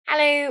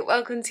Hello,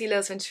 welcome to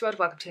Lil's Vintage World,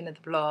 welcome to another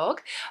vlog.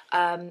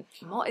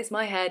 What is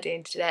my hair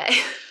doing today?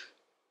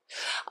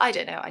 I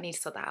don't know, I need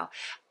to sort that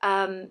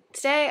out.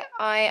 Today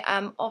I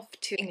am off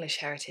to English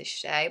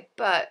Heritage Day,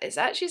 but it's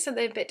actually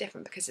something a bit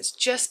different because it's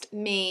just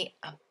me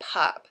and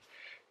Pup.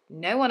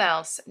 No one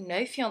else,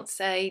 no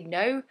fiance,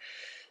 no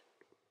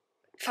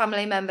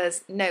family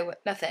members, no,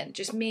 nothing,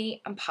 just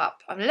me and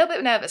Pup. I'm a little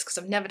bit nervous because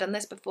I've never done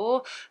this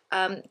before.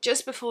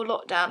 Just before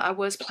lockdown, I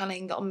was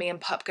planning on me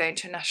and Pup going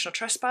to a National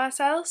Trust by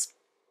ourselves.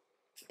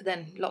 But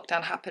then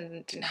lockdown happened and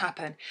it didn't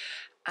happen.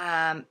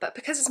 But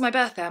because it's my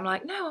birthday, I'm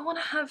like, no, I want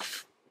to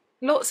have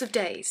lots of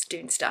days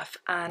doing stuff.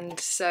 And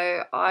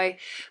so I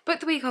booked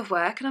the week off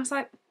work and I was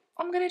like,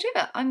 I'm going to do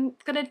it. I'm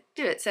going to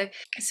do it. So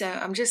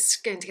I'm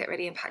just going to get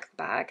ready and pack the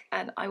bag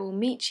and I will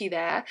meet you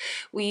there.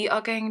 We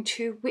are going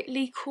to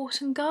Witley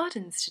Court and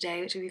Gardens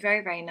today, which will be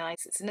very, very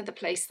nice. It's another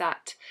place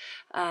that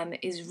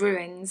is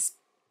ruins,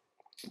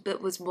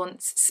 but was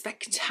once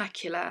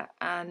spectacular,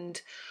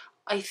 and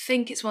I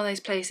think it's one of those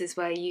places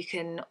where you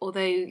can,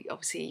 although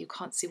obviously you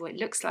can't see what it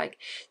looks like,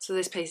 it's one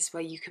of those places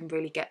where you can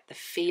really get the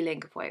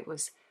feeling of what it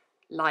was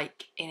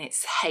like in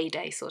its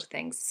heyday sort of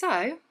thing.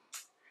 So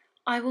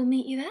I will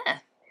meet you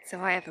there. So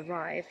I have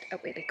arrived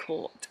at Witley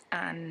Court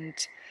and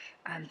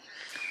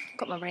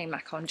got my rain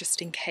mac on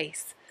just in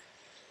case.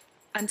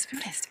 And to be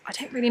honest, I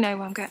don't really know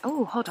where I'm going.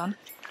 Oh, hold on.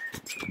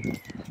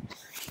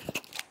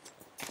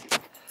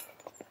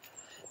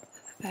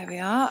 There we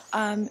are.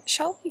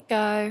 Shall we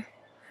go?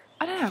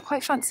 I don't know, I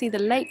quite fancy the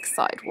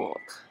lakeside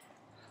walk.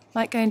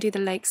 Might go and do the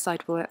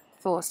lakeside walk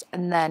first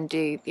and then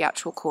do the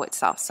actual court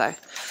itself. So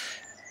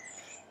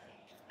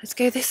let's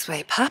go this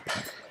way, Pup.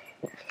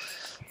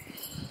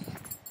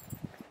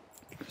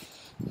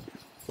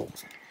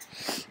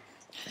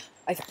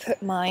 I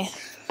put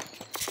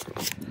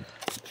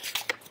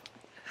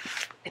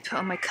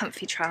on my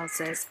comfy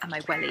trousers and my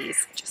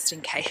wellies just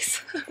in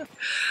case.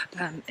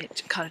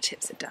 It kind of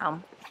tips it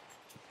down.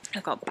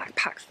 I've got a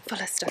backpack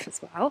full of stuff as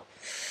well.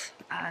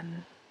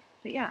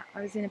 But yeah, I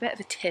was in a bit of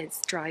a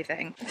tiz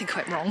driving. I think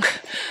I went wrong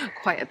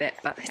quite a bit,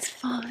 but it's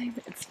fine,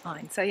 it's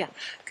fine. So yeah,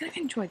 I'm going to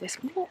enjoy this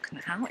walk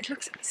now. It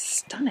looks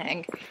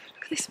stunning. Look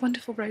at this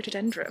wonderful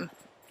rhododendron,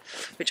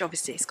 which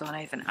obviously has gone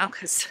over now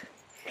because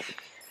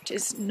it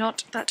is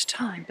not that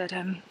time, but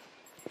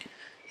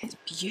it's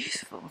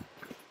beautiful,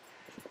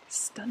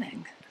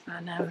 stunning,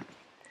 and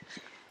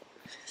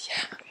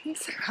yeah, I'm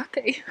so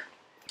happy.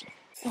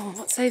 Oh,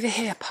 what's over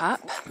here,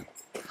 Pup?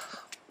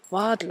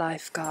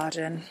 Wildlife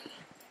garden.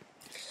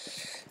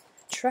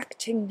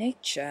 Attracting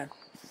nature.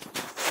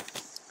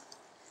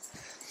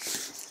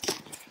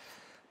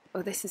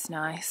 Oh, this is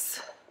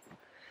nice.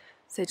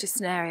 So just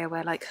an area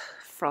where like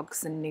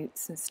frogs and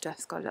newts and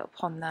stuff's got a little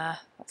pond there.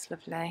 That's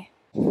lovely.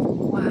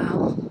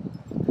 Wow.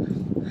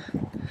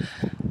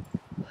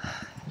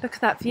 Look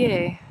at that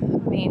view. I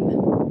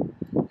mean,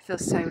 I feel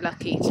so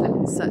lucky to live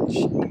in such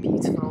a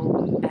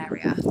beautiful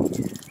area.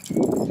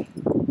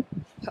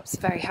 Pup's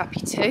very happy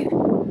too.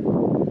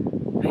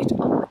 Right,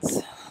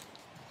 onwards.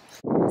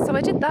 So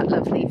I did that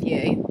lovely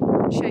view,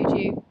 showed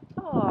you,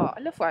 oh, I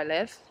love where I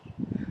live,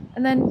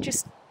 and then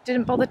just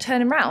didn't bother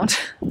turning around.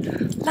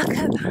 Look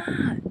at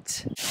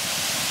that.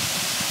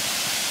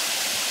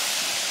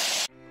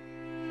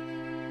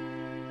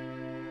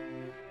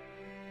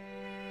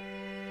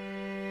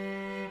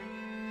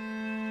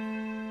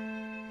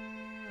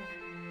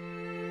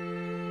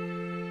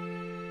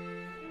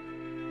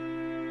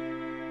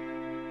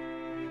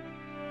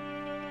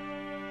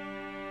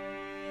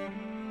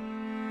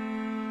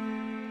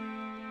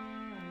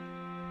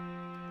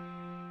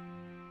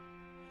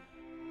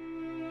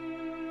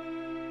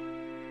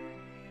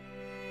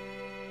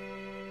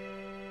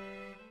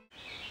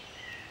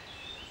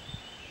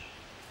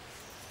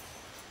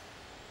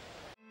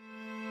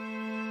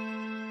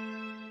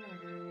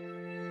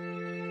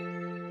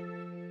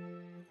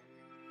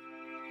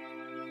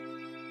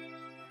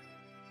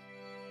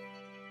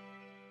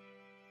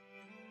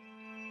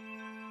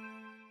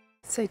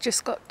 So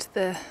just got to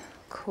the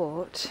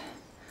court,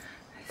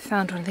 I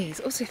found one of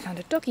these, also found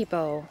a doggy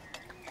bowl.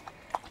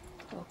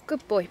 Oh,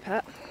 good boy,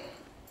 Pat.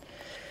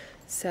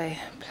 So,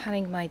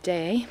 planning my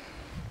day,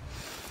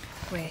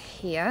 we're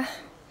here.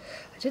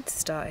 I did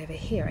start over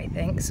here, I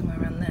think, somewhere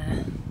around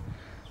there.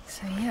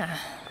 So yeah,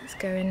 let's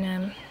go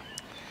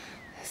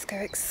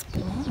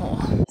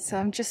explore. So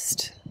I'm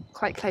just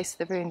quite close to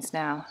the ruins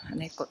now,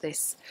 and they've got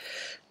this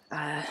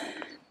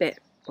bit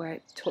where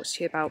it talks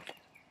to you about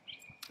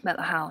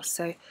the house.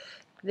 So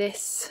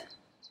this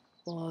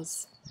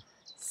was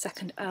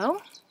second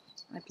Earl,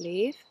 I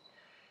believe,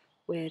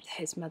 with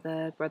his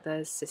mother,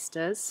 brothers,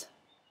 sisters,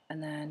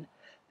 and then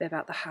a bit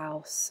about the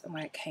house and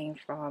where it came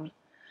from.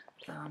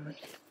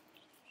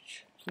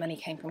 Money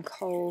came from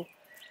coal,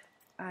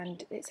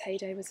 and its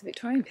heyday was the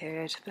Victorian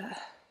period. But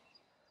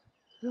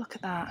look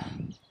at that,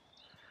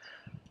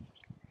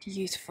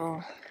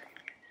 beautiful.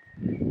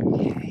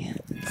 Okay,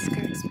 let's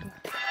go explore.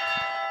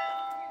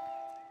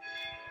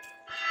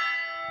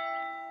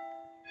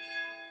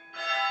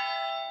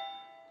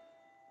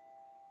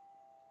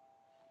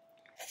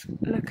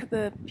 Look at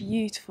the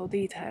beautiful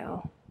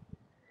detail.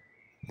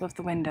 Love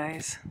the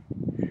windows.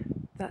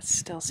 That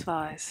still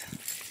survives.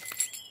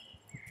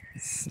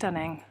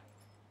 Stunning.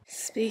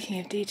 Speaking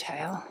of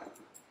detail,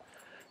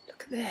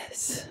 look at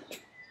this.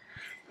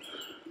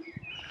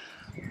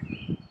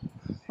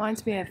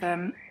 Reminds me of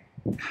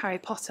Harry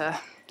Potter,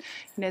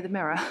 you know, the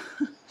mirror.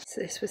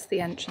 So this was the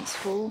entrance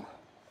hall.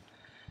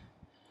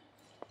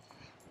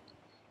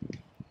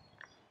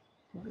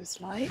 What it was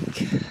like,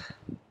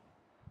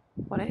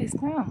 what it is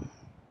now.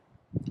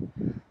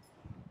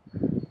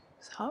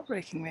 It's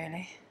heartbreaking,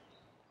 really.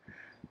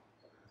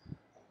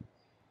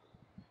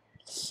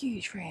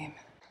 Huge room.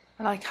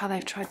 I like how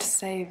they've tried to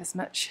save as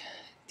much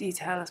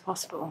detail as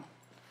possible.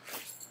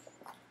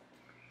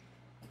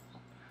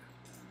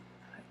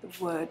 Like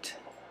the wood.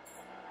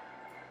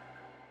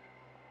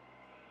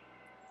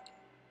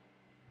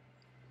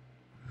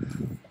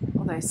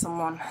 Although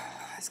someone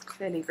has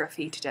clearly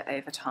graffitied it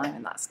over time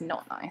and that's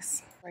not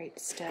nice. Great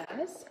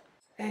stairs.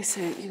 Oh,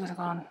 so you've got to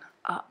go on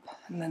up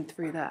and then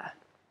through there,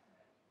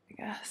 I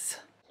guess.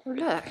 Oh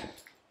look,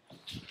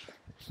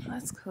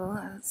 that's cool,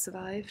 that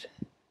survived.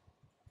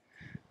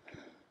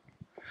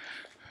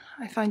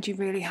 I find you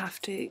really have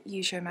to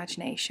use your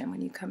imagination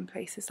when you come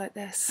places like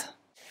this.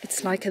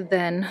 It's like a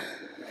then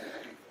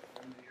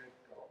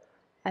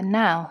and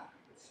now.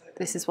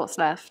 This is what's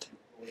left.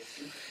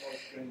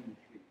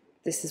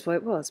 This is what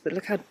it was, but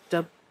look how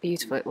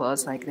beautiful it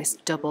was, like this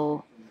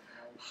double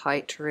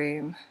height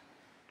room.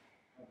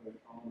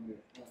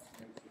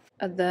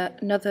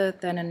 Another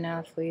then and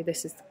now for you.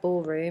 This is the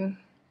ballroom,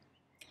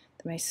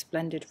 the most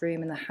splendid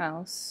room in the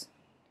house,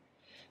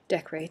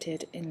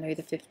 decorated in Louis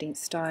XV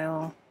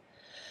style.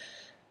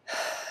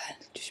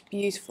 Just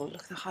beautiful.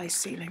 Look at the high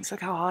ceilings,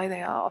 look how high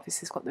they are.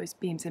 Obviously it's got those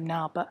beams in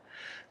now, but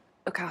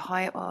look how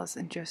high it was,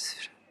 and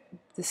just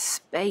the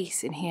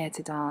space in here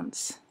to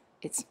dance.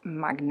 It's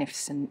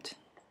magnificent.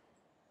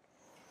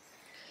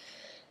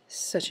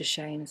 Such a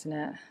shame, isn't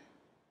it?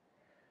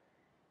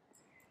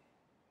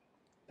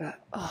 But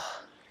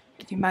oh,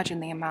 can you imagine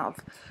the amount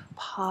of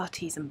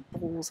parties and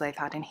balls they've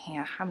had in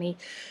here? How many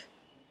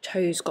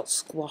toes got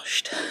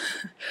squashed?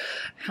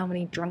 How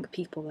many drunk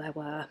people there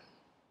were?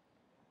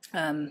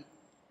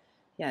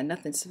 Yeah,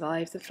 nothing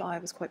survived. The fire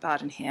was quite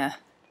bad in here.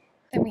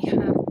 Then we have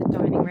the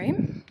dining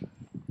room.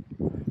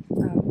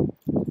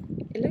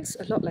 It looks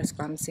a lot less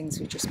glam since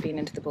we've just been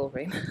into the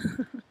ballroom.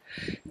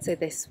 So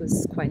this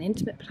was quite an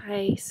intimate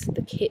place.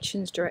 The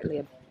kitchen's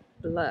directly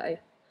below.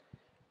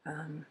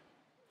 The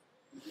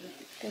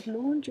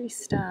laundry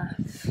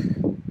stuff.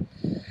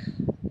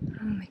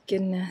 Oh my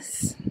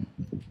goodness.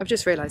 I've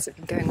just realised I've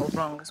been going all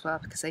wrong as well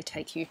because they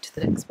take you to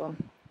the next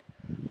one.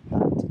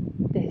 But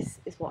this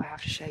is what I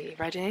have to show you.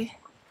 Ready?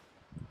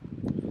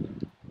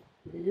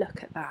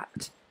 Look at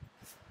that.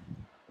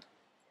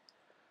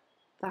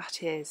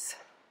 That is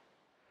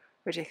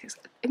ridiculous.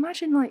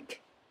 Imagine,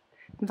 like,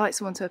 invite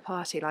someone to a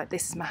party, like,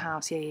 this is my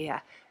house,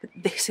 yeah, but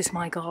this is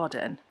my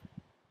garden.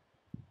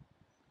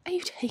 Are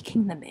you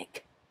taking the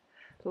mick?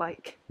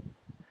 Like,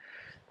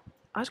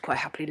 I'd quite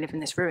happily live in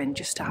this ruin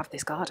just to have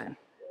this garden.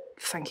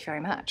 Thank you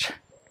very much.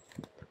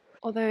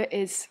 Although it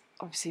is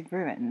obviously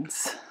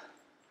ruins,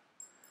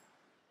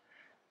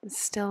 there's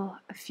still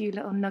a few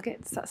little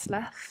nuggets that's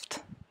left.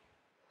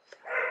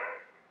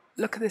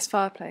 Look at this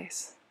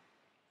fireplace.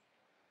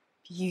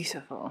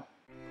 Beautiful.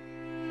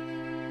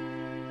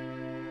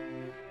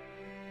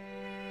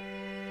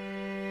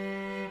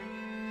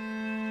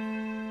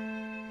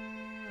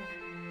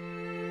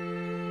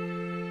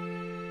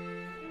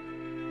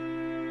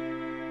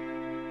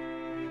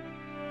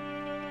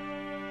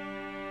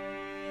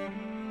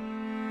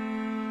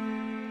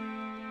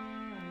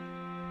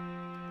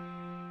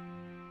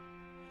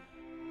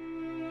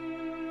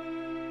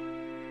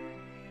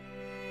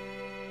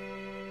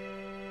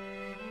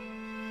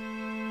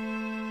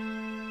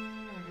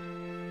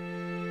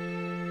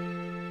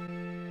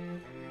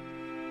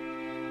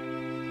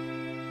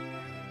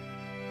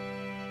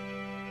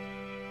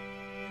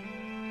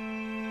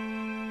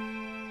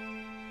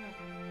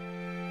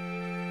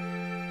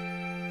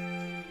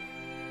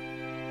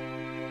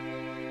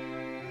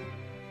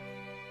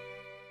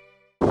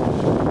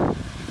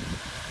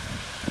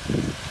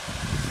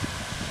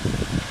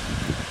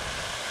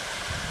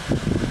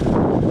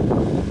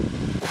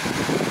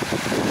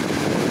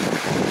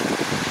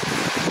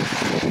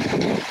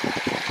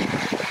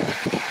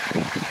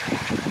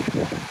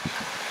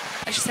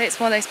 It's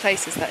one of those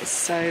places that is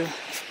so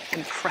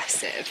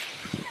impressive,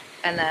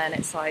 and then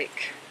it's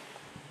like,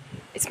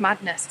 it's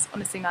madness. It's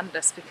honestly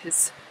madness,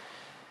 because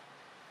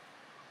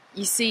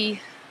you see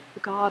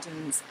the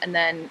gardens, and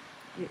then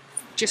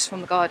just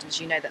from the gardens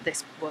you know that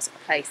this was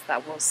a place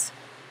that was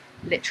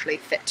literally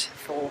fit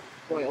for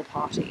royal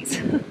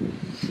parties.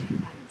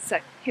 So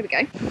here we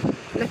go.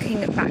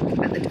 Looking back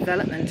at the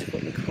development of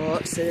Witley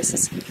Court, so this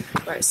is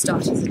where it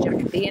started as a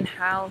Jacobean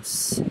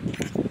house,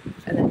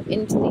 and then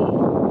into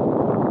the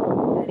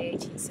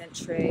 18th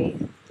century,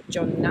 the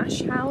John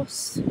Nash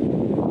House,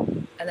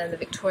 and then the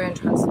Victorian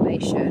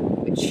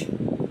transformation, which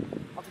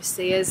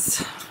obviously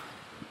is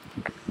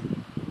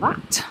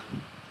that.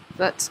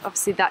 But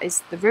obviously that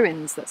is the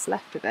ruins that's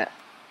left of it.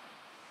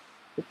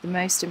 with the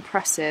most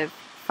impressive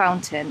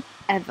fountain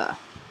ever.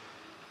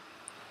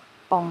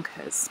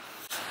 Bonkers.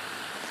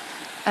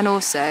 And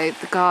also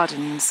the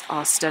gardens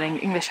are stunning.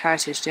 English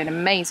Heritage do an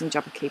amazing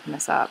job of keeping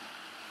this up.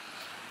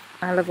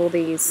 I love all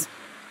these,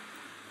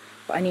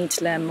 but I need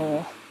to learn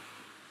more,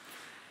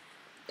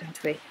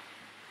 don't we?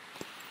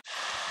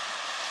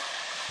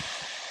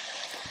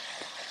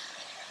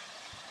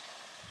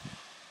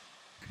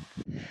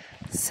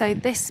 So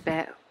this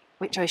bit,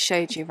 which I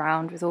showed you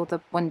around with all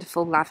the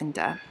wonderful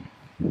lavender,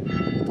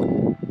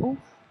 oh,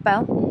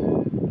 bell,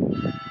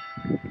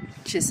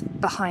 which is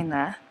behind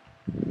there.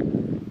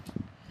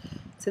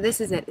 So this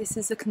is it, this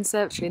is the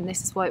conservatory and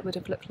this is what it would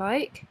have looked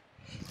like.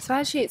 So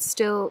actually it's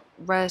still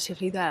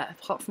relatively there,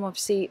 apart from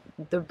obviously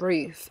the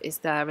roof is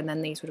there and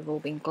then these would have all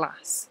been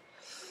glass.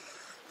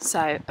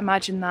 So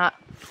imagine that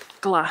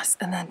glass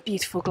and then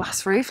beautiful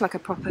glass roof, like a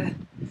proper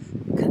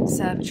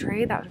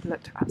conservatory. That would have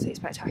looked absolutely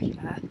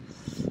spectacular.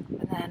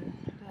 And then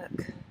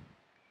look,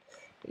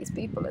 these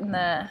people in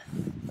there.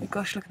 Oh my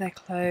gosh, look at their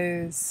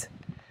clothes.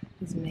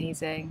 It's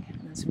amazing.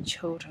 And there's some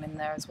children in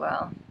there as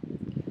well.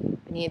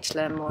 I need to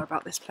learn more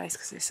about this place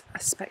because it's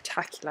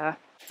spectacular.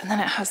 And then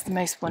it has the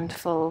most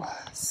wonderful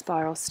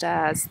spiral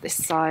stairs, this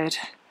side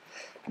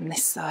and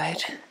this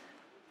side.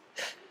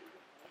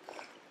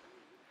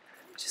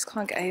 Just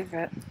can't get over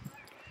it.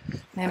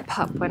 And then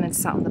Pup went and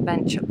sat on the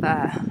bench up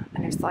there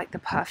and it was like the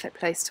perfect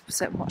place to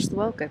sit and watch the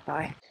world go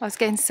by. I was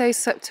getting so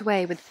swept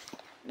away with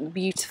the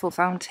beautiful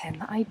fountain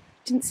that I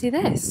didn't see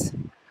this.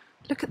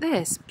 Look at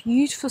this,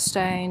 beautiful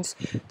stones,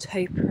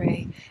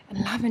 topiary and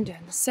lavender,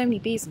 and there's so many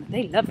bees in it.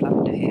 They love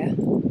lavender here.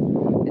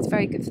 It's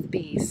very good for the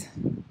bees.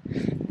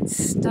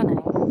 It's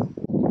stunning.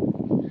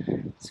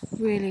 It's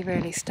really,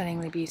 really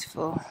stunningly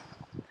beautiful.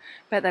 I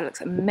bet that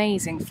looks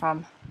amazing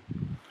from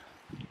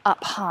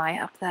up high,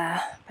 up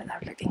there. I bet that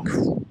would look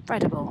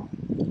incredible.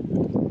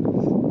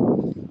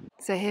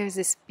 So here is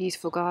this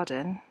beautiful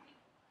garden.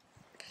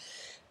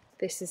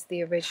 This is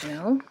the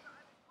original.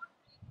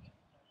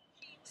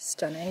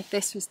 Stunning.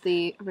 This was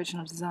the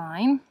original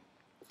design.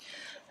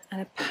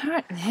 And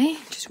apparently,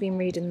 just been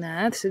reading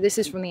there, so this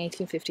is from the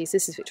 1850s,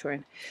 this is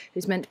Victorian. It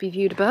was meant to be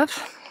viewed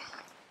above.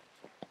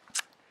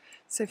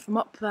 So from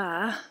up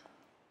there,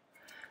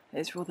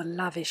 there's all the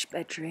lavish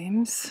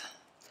bedrooms.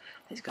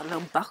 It's got a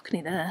little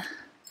balcony there.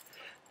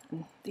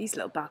 And these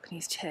little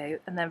balconies too.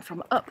 And then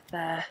from up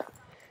there,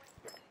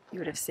 you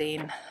would have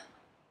seen,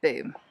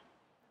 boom.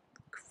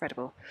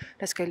 Incredible.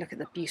 Let's go look at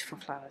the beautiful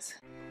flowers.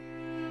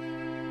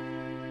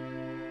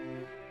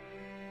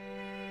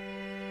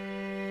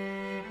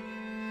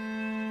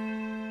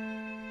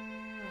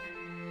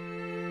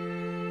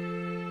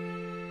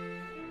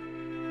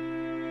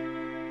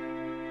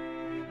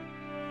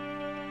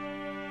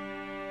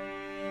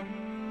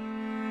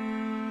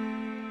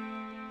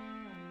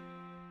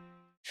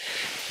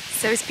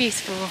 So as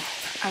beautiful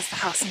as the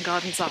house and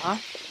gardens are,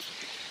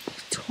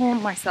 I've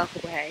torn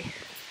myself away.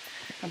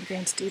 I'm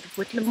going to do the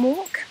woodland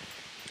walk.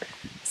 I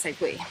say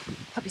we,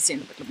 Puppy's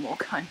doing the woodland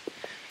walk, I'm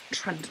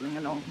trundling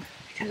along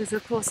because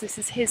of course this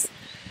is his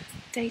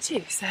day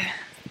too. So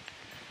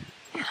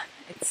yeah,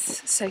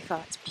 it's so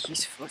far it's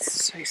beautiful,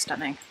 it's so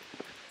stunning.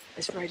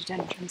 There's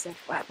rhododendrons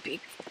everywhere,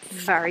 big,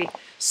 very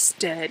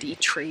sturdy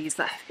trees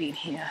that have been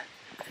here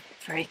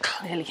very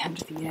clearly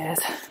under the years.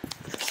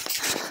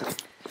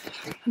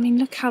 I mean,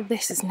 look how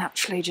this is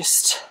naturally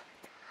just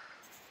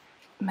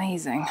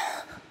amazing.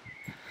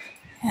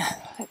 Yeah,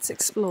 let's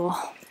explore.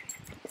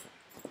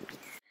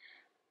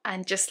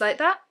 And just like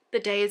that, the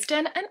day is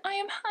done and I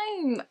am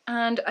home.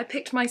 And I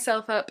picked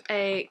myself up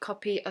a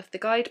copy of the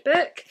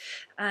guidebook.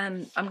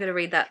 I'm going to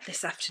read that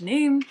this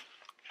afternoon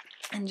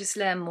and just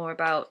learn more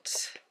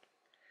about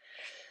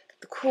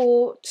the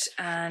court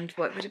and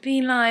what it would have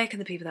been like and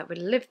the people that would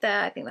have lived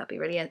there. I think that'd be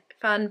really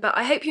fun. But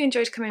I hope you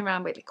enjoyed coming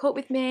around Witley Court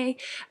with me.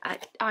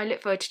 I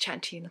look forward to chatting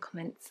to you in the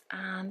comments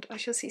and I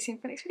shall see you soon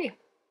for the next video.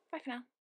 Bye for now.